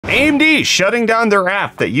AMD shutting down their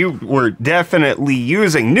app that you were definitely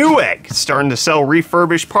using. Newegg starting to sell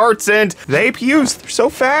refurbished parts, and the APUs, they're so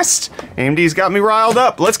fast. AMD's got me riled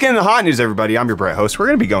up. Let's get into the hot news, everybody. I'm your Brett host. We're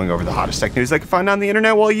going to be going over the hottest tech news I can find on the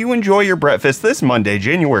internet while you enjoy your breakfast this Monday,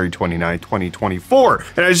 January 29, 2024.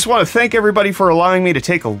 And I just want to thank everybody for allowing me to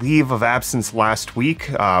take a leave of absence last week.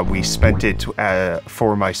 We spent it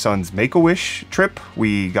for my son's Make-A-Wish trip.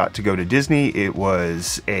 We got to go to Disney. It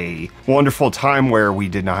was a wonderful time where we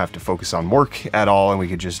did not have to focus on work at all, and we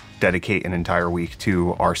could just dedicate an entire week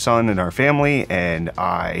to our son and our family. And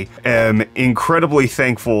I am incredibly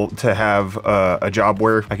thankful to have a job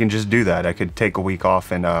where I can just do that. I could take a week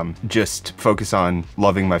off and just focus on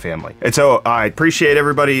loving my family. And so I appreciate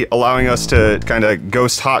everybody allowing us to kind of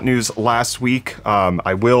ghost hot news last week.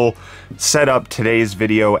 I will set up today's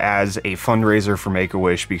video as a fundraiser for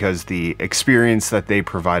Make-A-Wish because the experience that they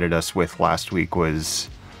provided us with last week was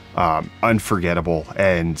unforgettable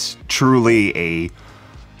and truly a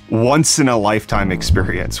once-in-a-lifetime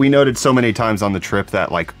experience. We noted so many times on the trip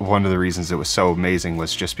that like one of the reasons it was so amazing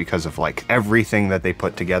was just because of like everything that they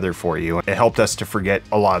put together for you. It helped us to forget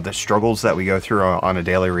a lot of the struggles that we go through on a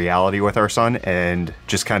daily reality with our son and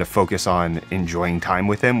just kind of focus on enjoying time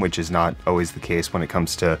with him, which is not always the case when it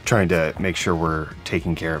comes to trying to make sure we're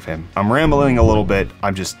taking care of him. I'm rambling a little bit.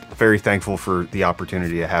 I'm just very thankful for the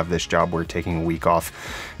opportunity to have this job where taking a week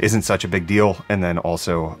off isn't such a big deal, and then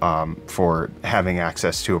also for having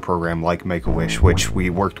access to a program like Make-A-Wish, which we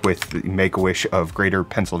worked with Make-A-Wish of Greater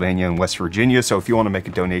Pennsylvania and West Virginia. So if you want to make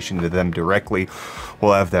a donation to them directly,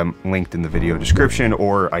 we'll have them linked in the video description,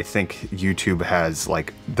 or I think YouTube has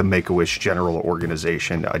like the Make-A-Wish general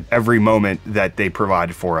organization. Every moment that they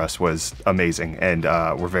provided for us was amazing, and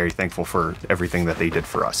we're very thankful for everything that they did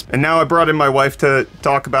for us. And now I brought in my wife to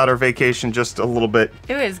talk about our vacation just a little bit.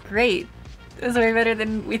 It was great. It was way better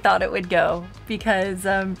than we thought it would go because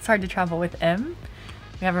it's hard to travel with M.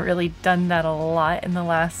 We haven't really done that a lot in the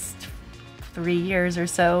last 3 years or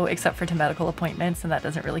so, except for to medical appointments, and that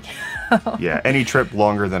doesn't really count. Yeah, any trip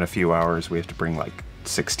longer than a few hours, we have to bring like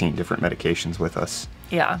 16 different medications with us.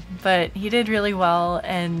 Yeah, but he did really well,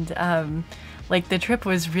 and like the trip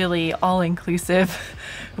was really all-inclusive,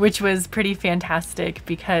 which was pretty fantastic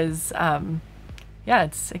because yeah,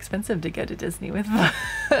 it's expensive to go to Disney with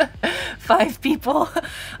 5 people.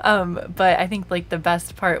 But I think like the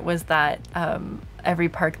best part was that every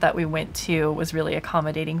park that we went to was really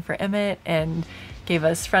accommodating for Emmett and gave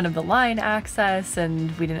us front of the line access,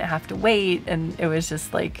 and we didn't have to wait, and it was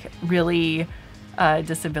just like really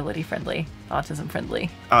disability friendly, autism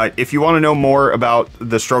friendly. If you want to know more about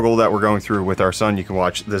the struggle that we're going through with our son, you can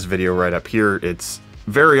watch this video right up here. It's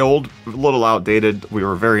very old, a little outdated. We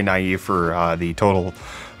were very naive for the total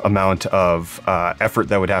amount of effort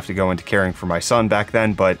that would have to go into caring for my son back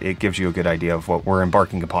then, but it gives you a good idea of what we're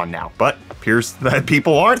embarking upon now. But appears that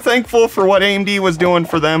people aren't thankful for what AMD was doing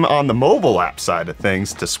for them on the mobile app side of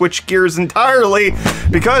things. To switch gears entirely,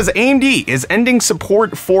 because AMD is ending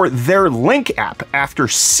support for their Link app after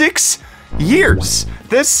 6 years.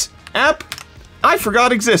 This app I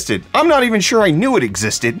forgot existed. I'm not even sure I knew it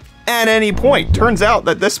existed at any point. Turns out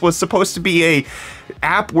that this was supposed to be a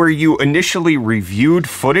app where you initially reviewed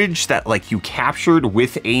footage that like you captured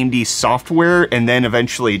with AMD software and then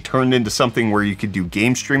eventually turned into something where you could do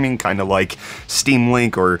game streaming, kind of like Steam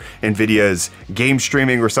Link or Nvidia's game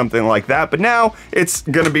streaming or something like that. But now it's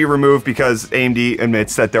going to be removed because AMD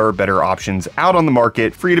admits that there are better options out on the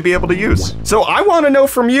market for you to be able to use. So I want to know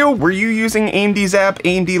from you, were you using AMD's app,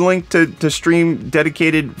 AMD Link, to stream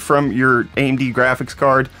dedicated from your AMD graphics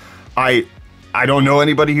card? I don't know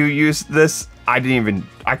anybody who used this. I didn't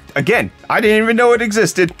even know it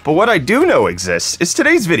existed, but what I do know exists is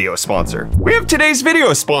today's video sponsor. We have today's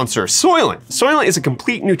video sponsor, Soylent. Soylent is a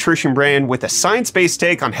complete nutrition brand with a science-based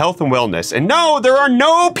take on health and wellness. And no, there are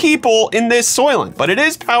no people in this Soylent, but it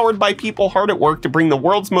is powered by people hard at work to bring the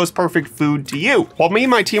world's most perfect food to you. While me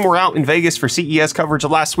and my team were out in Vegas for CES coverage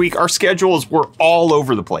last week, our schedules were all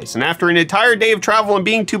over the place. And after an entire day of travel and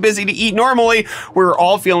being too busy to eat normally, we were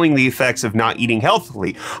all feeling the effects of not eating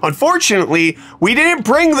healthily. Unfortunately, we didn't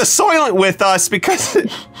bring the Soylent with us because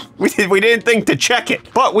we didn't think to check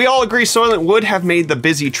it. But we all agree Soylent would have made the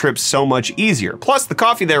busy trip so much easier. Plus, the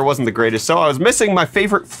coffee there wasn't the greatest, so I was missing my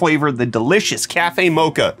favorite flavor, the delicious cafe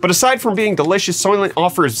mocha. But aside from being delicious, Soylent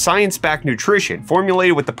offers science-backed nutrition,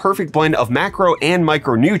 formulated with the perfect blend of macro and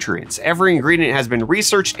micronutrients. Every ingredient has been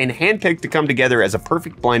researched and handpicked to come together as a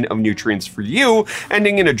perfect blend of nutrients for you,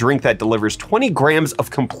 ending in a drink that delivers 20 grams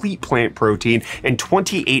of complete plant protein and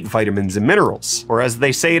 28 vitamins and minerals. Or as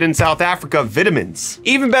they say it in South Africa, vitamins.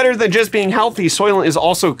 Even better than just being healthy, Soylent is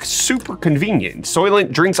also super convenient.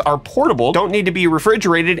 Soylent drinks are portable, don't need to be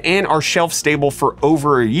refrigerated, and are shelf stable for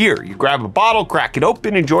over a year. You grab a bottle, crack it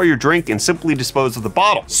open, enjoy your drink, and simply dispose of the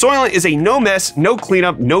bottle. Soylent is a no mess, no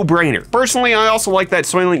cleanup, no brainer. Personally, I also like that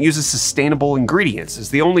Soylent uses sustainable ingredients. As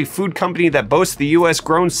the only food company that boasts the US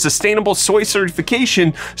grown sustainable soy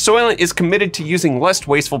certification, Soylent is committed to using less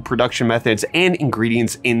wasteful production methods and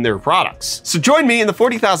ingredients in their products. So join me and the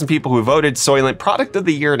 40,000 people who voted Soylent Product of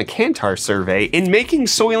the Year in a Kantar survey in making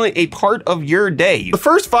Soylent a part of your day. The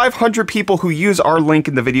first 500 people who use our link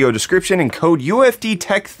in the video description and code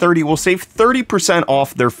UFDTech30 will save 30%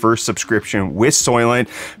 off their first subscription with Soylent.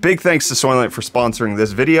 Big thanks to Soylent for sponsoring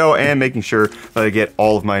this video and making sure that I get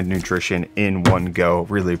all of my nutrition in one go.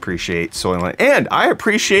 Really appreciate Soylent. And I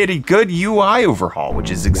appreciate a good UI overhaul,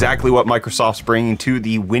 which is exactly what Microsoft's bringing to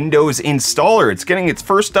the Windows installer. It's getting its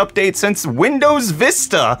first update since Windows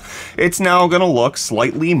Vista. It's now going to look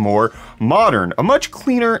slightly more modern, a much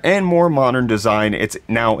cleaner and more modern design. It's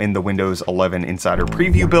now in the Windows 11 Insider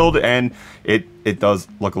Preview build, and it does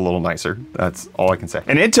look a little nicer. That's all I can say.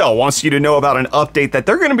 And Intel wants you to know about an update that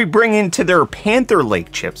they're going to be bringing to their Panther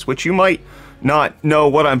Lake chips, which you might not know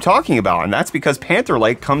what I'm talking about, and that's because Panther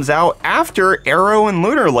Lake comes out after Arrow and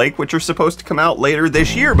Lunar Lake, which are supposed to come out later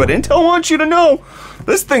this year. But Intel wants you to know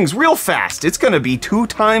this thing's real fast. It's going to be 2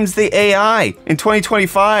 times the AI in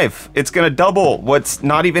 2025. It's going to double what's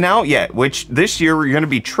not even out yet, which this year we're going to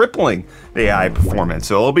be tripling the AI performance.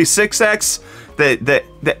 So it'll be 6x.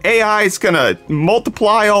 The AI is gonna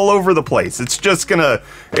multiply all over the place. It's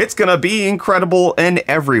gonna be incredible and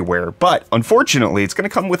everywhere. But unfortunately, it's gonna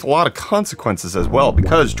come with a lot of consequences as well,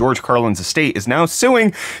 because George Carlin's estate is now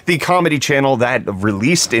suing the comedy channel that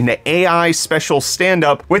released an AI special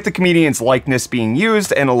stand-up with the comedian's likeness being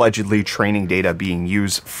used and allegedly training data being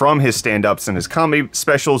used from his stand-ups and his comedy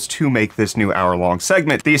specials to make this new hour-long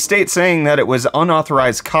segment. The estate saying that it was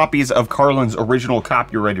unauthorized copies of Carlin's original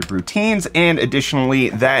copyrighted routines, and additionally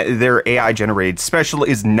that their AI-generated special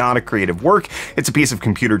is not a creative work. It's a piece of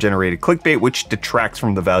computer-generated clickbait which detracts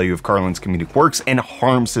from the value of Carlin's comedic works and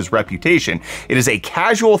harms his reputation. It is a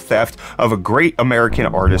casual theft of a great American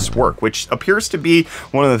artist's work, which appears to be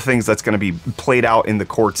one of the things that's going to be played out in the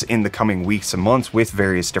courts in the coming weeks and months with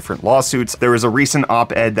various different lawsuits. There was a recent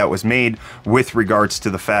op-ed that was made with regards to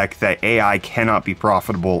the fact that AI cannot be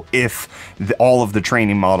profitable if all of the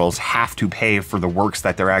training models have to pay for the works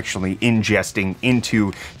that they're actually ingesting into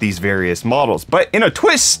these various models. But in a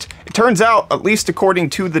twist, it turns out, at least according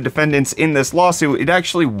to the defendants in this lawsuit, it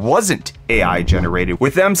actually wasn't AI generated,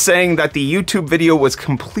 with them saying that the YouTube video was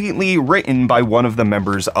completely written by one of the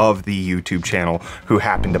members of the YouTube channel who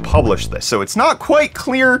happened to publish this. So it's not quite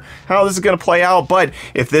clear how this is going to play out, but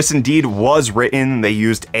if this indeed was written, they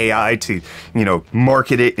used AI to,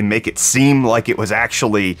 market it and make it seem like it was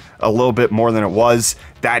actually a little bit more than it was.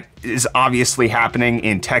 That is obviously happening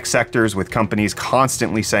in tech sectors, with companies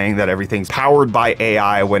constantly saying that everything's powered by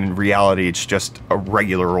AI, when in reality it's just a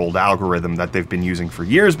regular old algorithm that they've been using for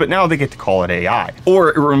years, but now they get to call it AI. Or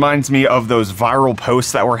it reminds me of those viral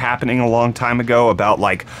posts that were happening a long time ago about,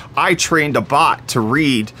 like, I trained a bot to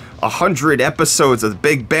read 100 episodes of The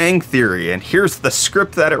Big Bang Theory, and here's the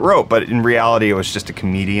script that it wrote. But in reality, it was just a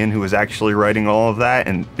comedian who was actually writing all of that,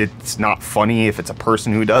 and it's not funny if it's a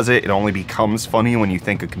person who does it. It only becomes funny when you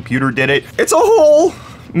think a computer did it. It's a whole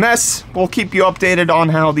mess. We'll keep you updated on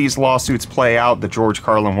how these lawsuits play out. The George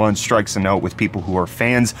Carlin one strikes a note with people who are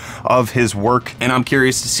fans of his work, and I'm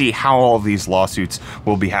curious to see how all of these lawsuits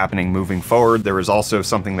will be happening moving forward. There was also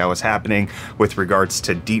something that was happening with regards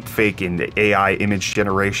to deepfake and AI image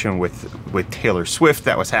generation with Taylor Swift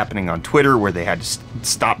that was happening on Twitter, where they had to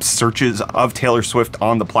stop searches of Taylor Swift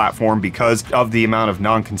on the platform because of the amount of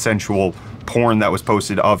non-consensual porn that was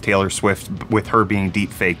posted of Taylor Swift with her being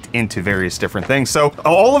deepfaked into various different things. So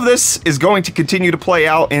all of this is going to continue to play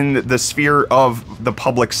out in the sphere of the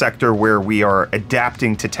public sector, where we are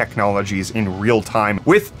adapting to technologies in real time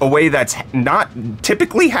with a way that's not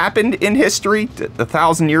typically happened in history.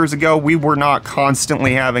 1,000 years ago, we were not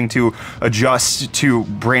constantly having to adjust to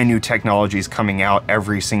brand new technologies coming out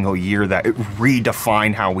every single year that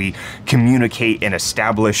redefine how we communicate and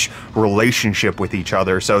establish relationship with each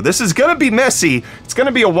other. So this is going to be messy. It's going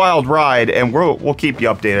to be a wild ride, and we'll keep you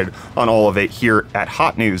updated on all of it here at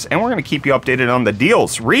Hot News. And we're going to keep you updated on the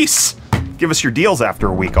deals. Reece, give us your deals after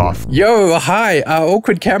a week off. Yo, hi.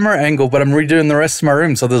 Awkward camera angle, but I'm redoing the rest of my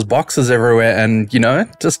room, so there's boxes everywhere. And, you know,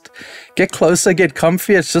 just get closer, get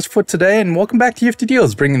comfy. It's just for today. And welcome back to UFD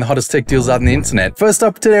Deals, bringing the hottest tech deals out on the internet. First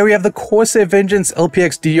up today, we have the Corsair Vengeance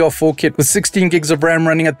LPX DDR4 kit with 16 gigs of RAM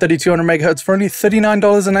running at 3200 megahertz for only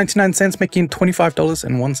 $39.99, making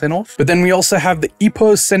 $25.01 off. But then we also have the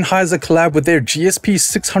EPOS Sennheiser collab with their GSP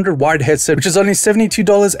 600 wired headset, which is only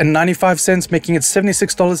 $72.95, making it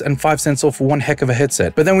 $76.05 off for one heck of a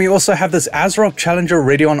headset. But then we also have this ASRock Challenger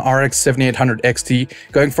Radeon RX 7800 XT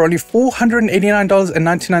going for only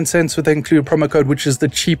 $489.99 with the included promo code, which is the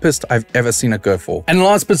cheapest I've ever seen it go for. And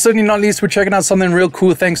last but certainly not least, we're checking out something real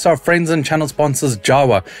cool thanks to our friends and channel sponsors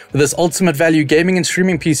Jawa with this ultimate value gaming and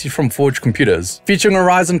streaming PC from ROG Computers. Featuring a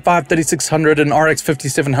Ryzen 5 3600 and RX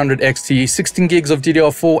 5700 XT, 16 gigs of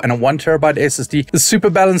DDR4 and a 1TB SSD, the super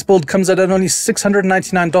balanced build comes at only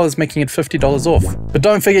 $699, making it $50 off. But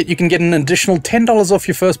don't forget, you can get an additional $10 off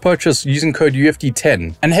your first purchase using code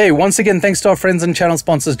UFD10. And hey, once again, thanks to our friends and channel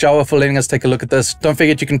sponsors Jawa for letting us take a look at this. Don't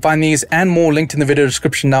forget, you can find these and more linked in the video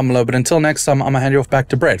description down below. But until next time, I'm gonna hand you off back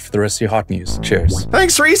to Brett for the rest of your hot news. Cheers.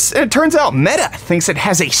 Thanks, Reece. And it turns out Meta thinks it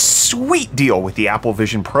has a sweet deal with the Apple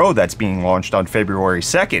Vision Pro that's being launched on February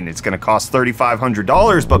 2nd. It's going to cost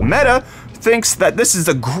 $3,500, but Meta thinks that this is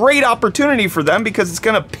a great opportunity for them because it's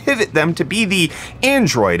going to pivot them to be the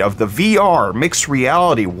Android of the VR mixed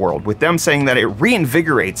reality world, with them saying that it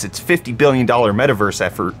reinvigorates its $50 billion metaverse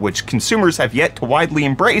effort, which consumers have yet to widely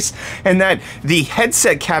embrace, and that the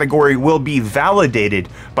headset category will be validated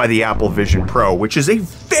by the Apple Vision Pro, which is a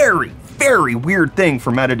very weird thing for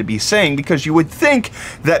Meta to be saying, because you would think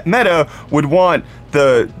that Meta would want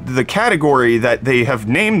the category that they have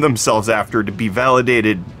named themselves after to be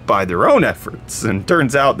validated by their own efforts, and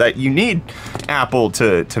turns out that you need Apple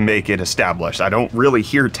to make it established. I don't really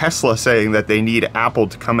hear Tesla saying that they need Apple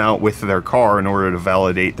to come out with their car in order to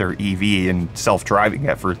validate their EV and self-driving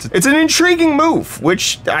efforts. It's an intriguing move,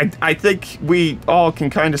 which I think we all can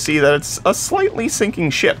kind of see that it's a slightly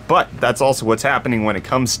sinking ship, but that's also what's happening when it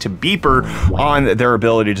comes to Beeper on their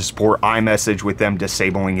ability to support iMessage, with them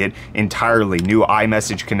disabling it entirely. New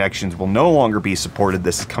iMessage connections will no longer be supported.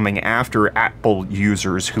 This is coming after Apple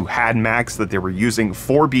users who had Macs that they were using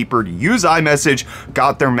for Beeper to use iMessage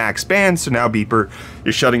got their Macs banned, so now Beeper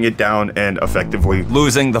is shutting it down and effectively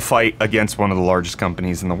losing the fight against one of the largest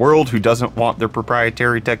companies in the world who doesn't want their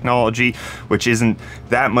proprietary technology, which isn't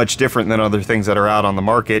that much different than other things that are out on the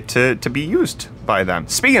market, to be used by them.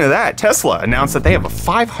 Speaking of that, Tesla announced that they have a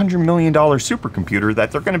 $500 million supercomputer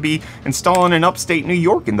that they're going to be installing in upstate New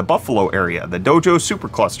York in the Buffalo area. The Dojo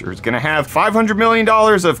supercluster is going to have $500 million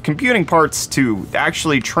of computing parts to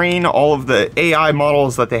actually train all of the AI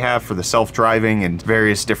models that they have for the self-driving and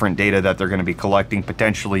various different data that they're going to be collecting,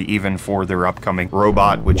 potentially even for their upcoming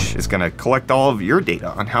robot, which is going to collect all of your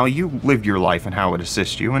data on how you lived your life and how it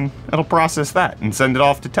assists you, and it'll process that and send it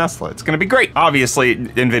off to Tesla. It's going to be great. Obviously,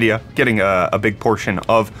 NVIDIA getting a big portion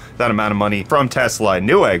of that amount of money from Tesla, and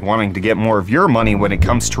Newegg wanting to get more of your money when it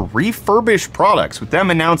comes to refurbished products, with them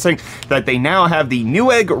announcing that they now have the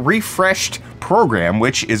Newegg Refreshed program,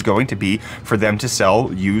 which is going to be for them to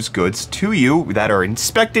sell used goods to you that are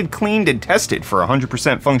inspected, cleaned, and tested for 100%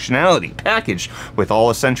 functionality, packaged with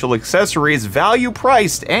all essential accessories, value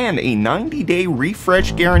priced, and a 90-day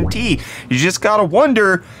refresh guarantee. You just gotta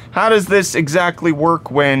wonder, how does this exactly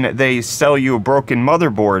work when they sell you a broken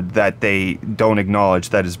motherboard that they don't acknowledge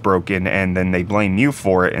that is broken, and then they blame you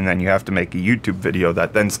for it, and then you have to make a YouTube video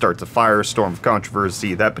that then starts a firestorm of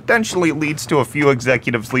controversy that potentially leads to a few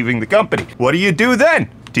executives leaving the company? What do you do then?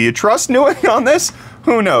 Do you trust Newegg on this?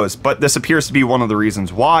 Who knows? But this appears to be one of the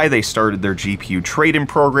reasons why they started their GPU trade-in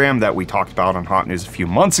program that we talked about on Hot News a few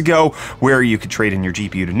months ago, where you could trade in your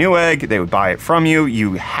GPU to Newegg. They would buy it from you.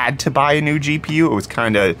 You had to buy a new GPU. It was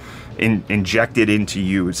kind of injected into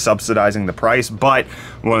you, subsidizing the price. But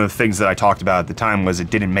one of the things that I talked about at the time was it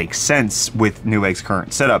didn't make sense with Newegg's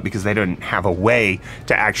current setup because they didn't have a way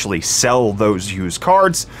to actually sell those used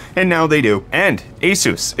cards, and now they do. And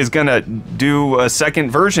Asus is gonna do a second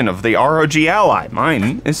version of the ROG Ally.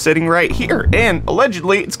 Mine is sitting right here, and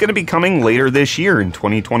allegedly it's gonna be coming later this year in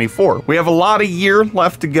 2024. We have a lot of year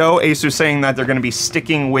left to go. Asus saying that they're gonna be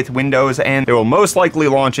sticking with Windows, and they will most likely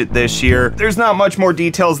launch it this year. There's not much more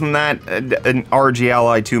details than that. An ROG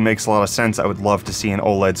Ally 2 makes a lot of sense. I would love to see an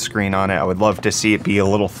OLED screen on it. I would love to see it be a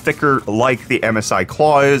little thicker like the MSI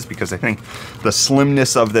Claw is, because I think the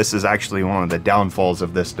slimness of this is actually one of the downfalls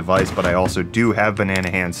of this device, but I also do have banana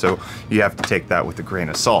hands, so you have to take that with a grain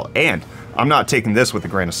of salt. And I'm not taking this with a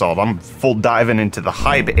grain of salt. I'm full diving into the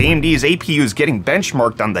hype. AMD's APU is getting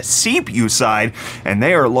benchmarked on the CPU side, and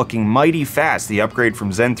they are looking mighty fast. The upgrade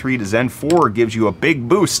from Zen 3 to Zen 4 gives you a big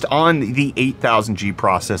boost on the 8000G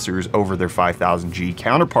processors over their 5000G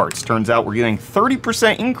counterparts. Turns out we're getting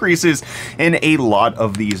 30% increases in a lot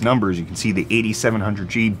of these numbers. You can see the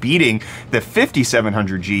 8700G beating the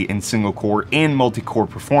 5700G in single core and multi-core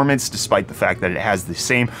performance, despite the fact that it has the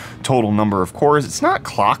same total number of cores. It's not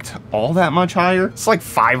clocked all that much higher. It's like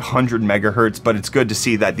 500 megahertz, but it's good to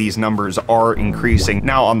see that these numbers are increasing.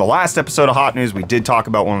 Now, on the last episode of Hot News, we did talk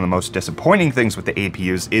about one of the most disappointing things with the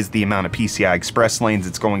APUs is the amount of PCI Express lanes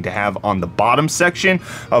it's going to have on the bottom section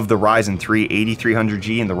of the Ryzen 3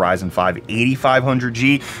 8300G and the Ryzen 5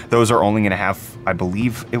 8500G. Those are only going to have, I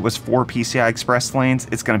believe it was 4 PCI Express lanes.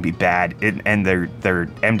 It's going to be bad, and their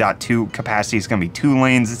M.2 capacity is going to be 2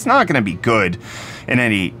 lanes. It's not going to be good in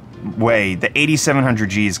any way. The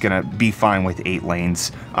 8700G is gonna be fine with 8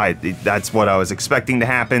 lanes. That's what I was expecting to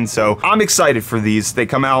happen, so I'm excited for these. They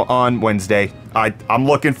come out on Wednesday. I'm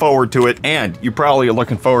looking forward to it, and you probably are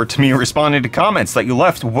looking forward to me responding to comments that you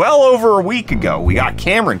left well over a week ago. We got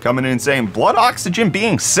Cameron coming in saying, blood oxygen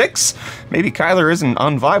being 6? Maybe Kyler isn't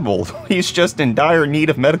unviable. He's just in dire need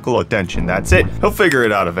of medical attention. That's it. He'll figure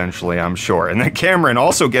it out eventually, I'm sure. And then Cameron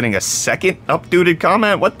also getting a second updated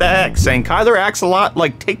comment. What the heck? Saying Kyler acts a lot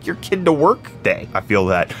like take your kid to work day. I feel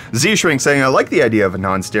that. Z-Shrink saying, I like the idea of a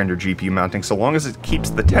non-standard GPU mounting so long as it keeps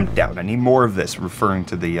the temp down. I need more of this, referring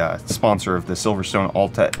to the sponsor of this Silverstone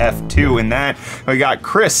Alta F2 in that. We got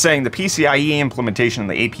Chris saying the PCIe implementation of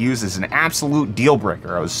the APUs is an absolute deal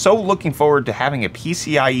breaker. I was so looking forward to having a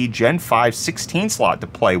PCIe Gen 5 16 slot to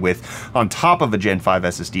play with on top of a Gen 5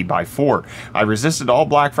 SSD by 4. I resisted all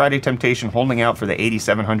Black Friday temptation holding out for the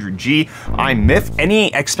 8700G. I miffed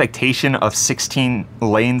any expectation of 16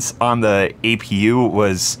 lanes on the APU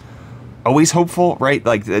was always hopeful, right?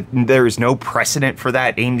 Like there is no precedent for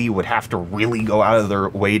that. AMD would have to really go out of their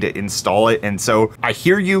way to install it. And so I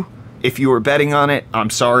hear you. If you were betting on it,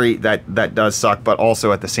 I'm sorry, that does suck, but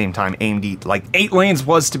also at the same time, AMD, like 8 lanes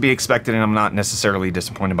was to be expected, and I'm not necessarily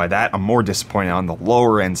disappointed by that. I'm more disappointed on the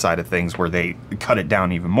lower end side of things where they cut it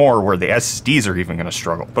down even more, where the SSDs are even gonna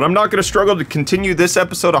struggle. But I'm not gonna struggle to continue this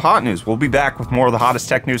episode of Hot News. We'll be back with more of the hottest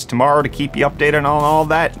tech news tomorrow to keep you updated on all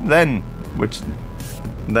that then, which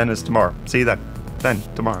then is tomorrow. See you then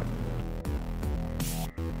tomorrow.